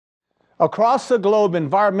Across the globe,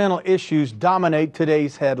 environmental issues dominate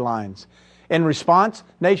today's headlines. In response,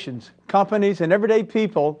 nations, companies, and everyday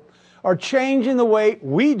people are changing the way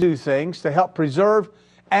we do things to help preserve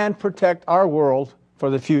and protect our world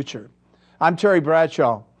for the future. I'm Terry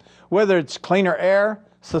Bradshaw. Whether it's cleaner air,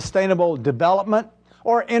 sustainable development,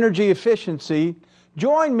 or energy efficiency,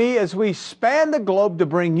 join me as we span the globe to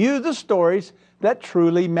bring you the stories that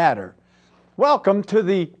truly matter. Welcome to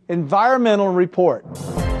the Environmental Report.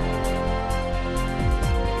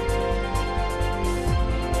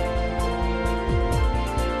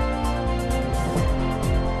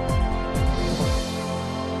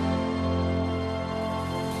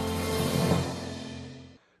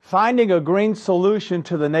 Finding a green solution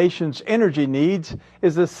to the nation's energy needs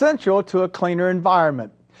is essential to a cleaner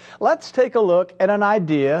environment. Let's take a look at an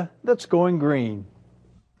idea that's going green.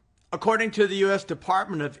 According to the U.S.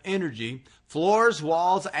 Department of Energy, floors,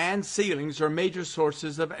 walls, and ceilings are major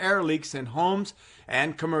sources of air leaks in homes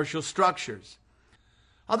and commercial structures.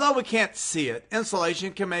 Although we can't see it,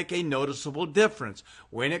 insulation can make a noticeable difference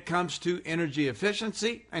when it comes to energy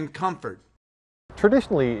efficiency and comfort.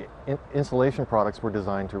 Traditionally, insulation products were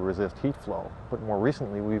designed to resist heat flow, but more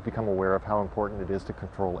recently we've become aware of how important it is to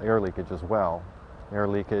control air leakage as well. Air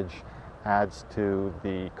leakage adds to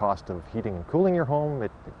the cost of heating and cooling your home.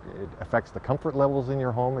 It affects the comfort levels in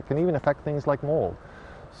your home. It can even affect things like mold.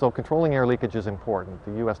 So controlling air leakage is important.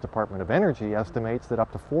 The U.S. Department of Energy estimates that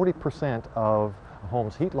up to 40% of a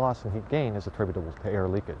home's heat loss and heat gain is attributable to air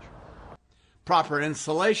leakage. Proper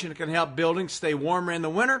insulation can help buildings stay warmer in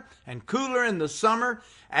the winter and cooler in the summer,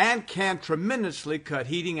 and can tremendously cut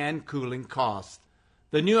heating and cooling costs.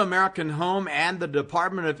 The New American Home and the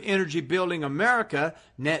Department of Energy Building America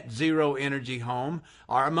Net Zero Energy Home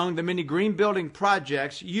are among the many green building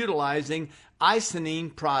projects utilizing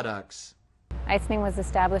Icynene products. Icynene was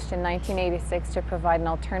established in 1986 to provide an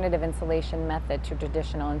alternative insulation method to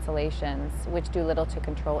traditional insulations, which do little to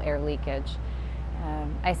control air leakage.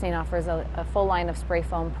 Icynene offers a full line of spray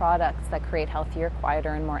foam products that create healthier, quieter,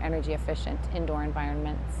 and more energy efficient indoor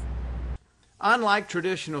environments. Unlike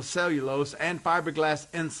traditional cellulose and fiberglass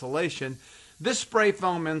insulation, this spray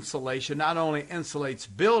foam insulation not only insulates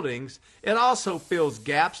buildings, it also fills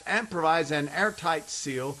gaps and provides an airtight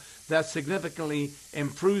seal that significantly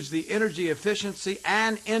improves the energy efficiency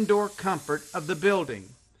and indoor comfort of the building.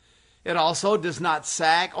 It also does not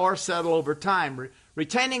sag or settle over time,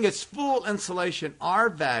 retaining its full insulation R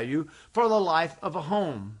value for the life of a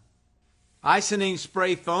home. Icynene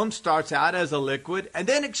spray foam starts out as a liquid and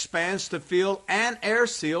then expands to fill and air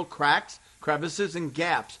seal cracks, crevices, and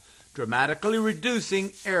gaps, dramatically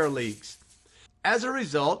reducing air leaks. As a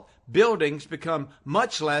result, buildings become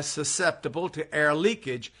much less susceptible to air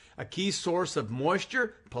leakage, a key source of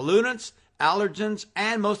moisture, pollutants, allergens,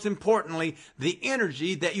 and most importantly, the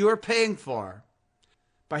energy that you are paying for.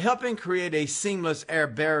 By helping create a seamless air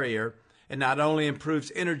barrier, it not only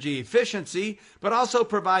improves energy efficiency, but also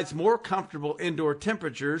provides more comfortable indoor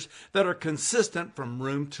temperatures that are consistent from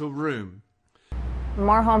room to room.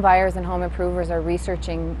 More home buyers and home improvers are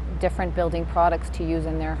researching different building products to use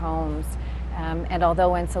in their homes. And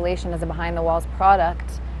although insulation is a behind-the-walls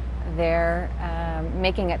product, they're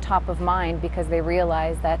making it top of mind because they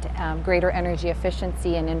realize that greater energy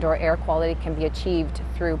efficiency and indoor air quality can be achieved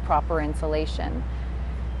through proper insulation.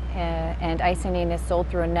 And Icynene is sold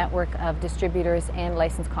through a network of distributors and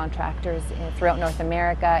licensed contractors throughout North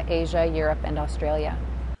America, Asia, Europe, and Australia.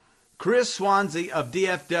 Chris Swansea of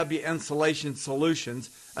DFW Insulation Solutions,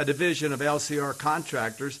 a division of LCR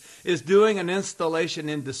Contractors, is doing an installation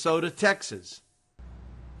in DeSoto, Texas.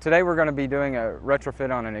 Today we're going to be doing a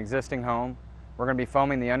retrofit on an existing home. We're going to be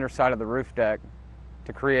foaming the underside of the roof deck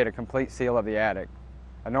to create a complete seal of the attic.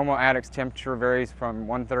 A normal attic's temperature varies from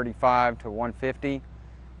 135 to 150.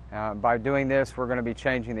 By doing this, we're going to be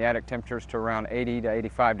changing the attic temperatures to around 80 to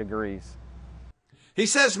 85 degrees. He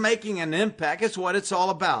says making an impact is what it's all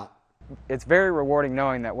about. It's very rewarding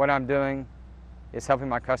knowing that what I'm doing is helping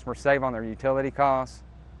my customers save on their utility costs,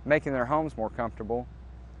 making their homes more comfortable,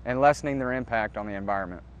 and lessening their impact on the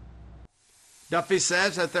environment. Duffy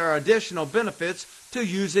says that there are additional benefits to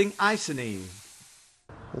using Icynene.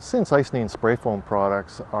 Since Icynene spray foam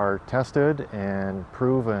products are tested and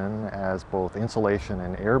proven as both insulation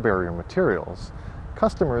and air barrier materials,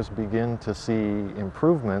 customers begin to see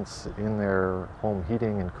improvements in their home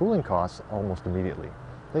heating and cooling costs almost immediately.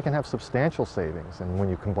 They can have substantial savings, and when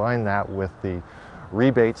you combine that with the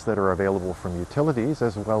rebates that are available from utilities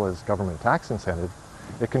as well as government tax incentive,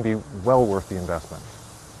 it can be well worth the investment.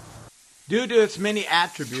 Due to its many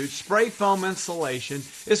attributes, spray foam insulation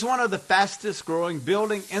is one of the fastest growing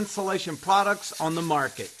building insulation products on the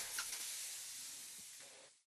market.